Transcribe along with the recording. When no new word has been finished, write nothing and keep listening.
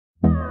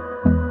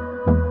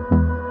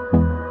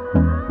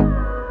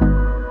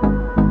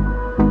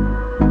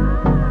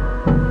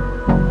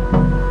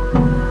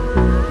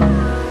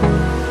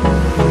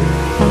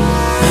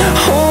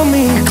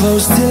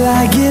close till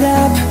I get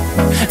up.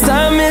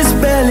 Time is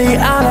barely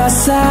on our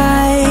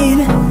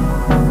side.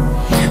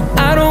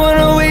 I don't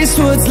wanna waste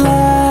what's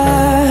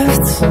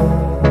left.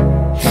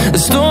 The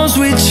storms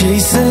we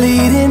chase are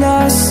leading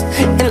us,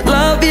 and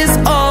love is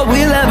all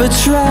we'll ever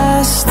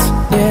trust.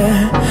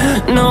 Yeah,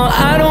 no,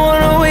 I don't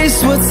wanna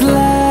waste what's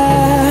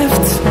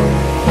left.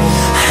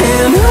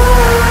 And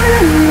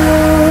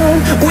on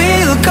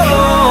we'll go,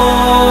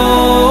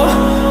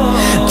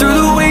 through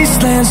the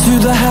wastelands,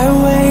 through the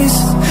highways,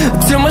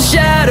 till my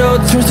shadow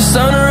turns to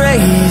sun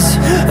rays.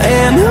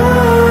 And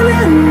on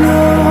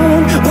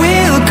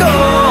we'll go,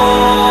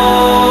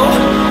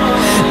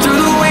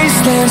 through the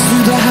wastelands,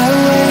 through the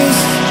highways,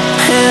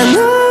 and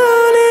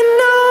on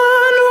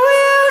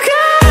we'll go.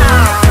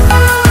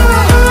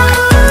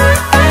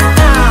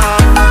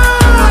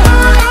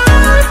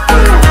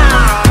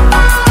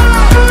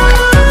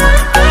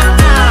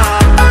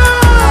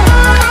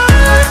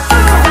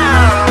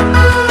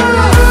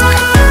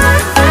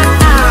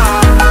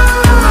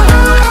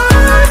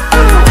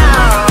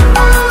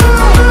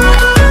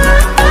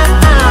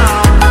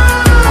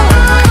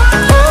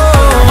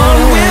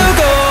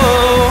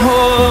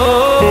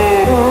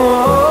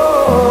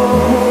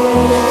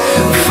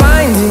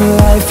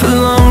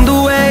 Along the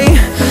way,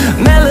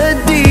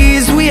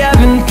 melodies we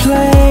haven't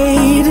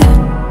played.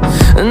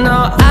 No,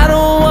 I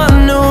don't want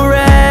no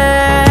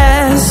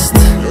rest.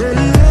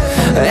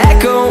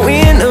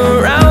 Echoing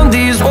around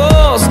these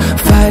walls,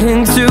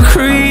 fighting to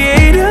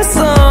create a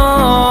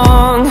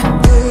song.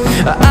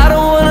 I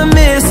don't wanna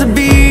miss a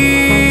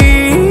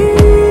beat.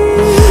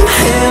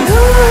 And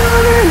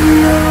on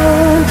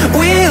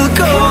we'll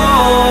go,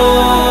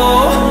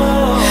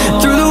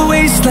 through the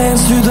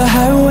wastelands, through the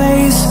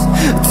highways,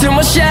 till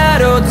my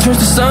shadow turns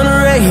to sun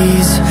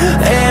rays.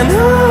 And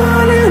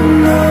on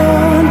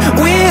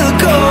we'll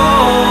go,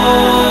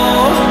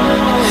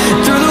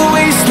 through the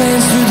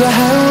wastelands, through the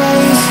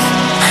highways,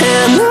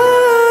 and on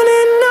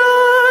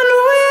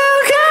we'll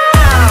go.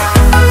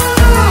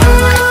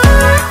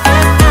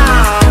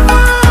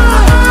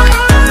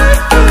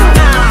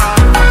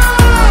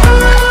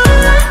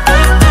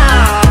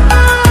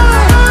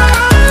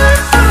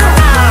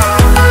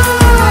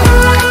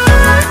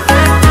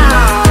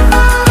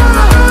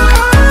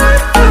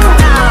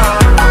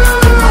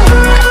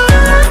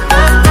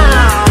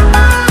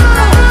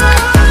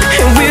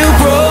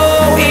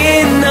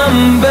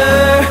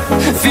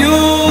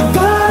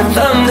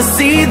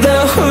 See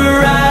the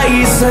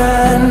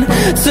horizon,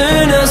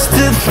 turn us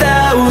to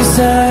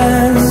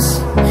thousands,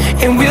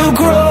 and we'll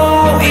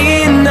grow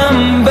in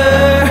number,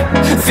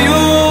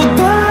 fueled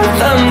by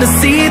them to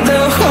see the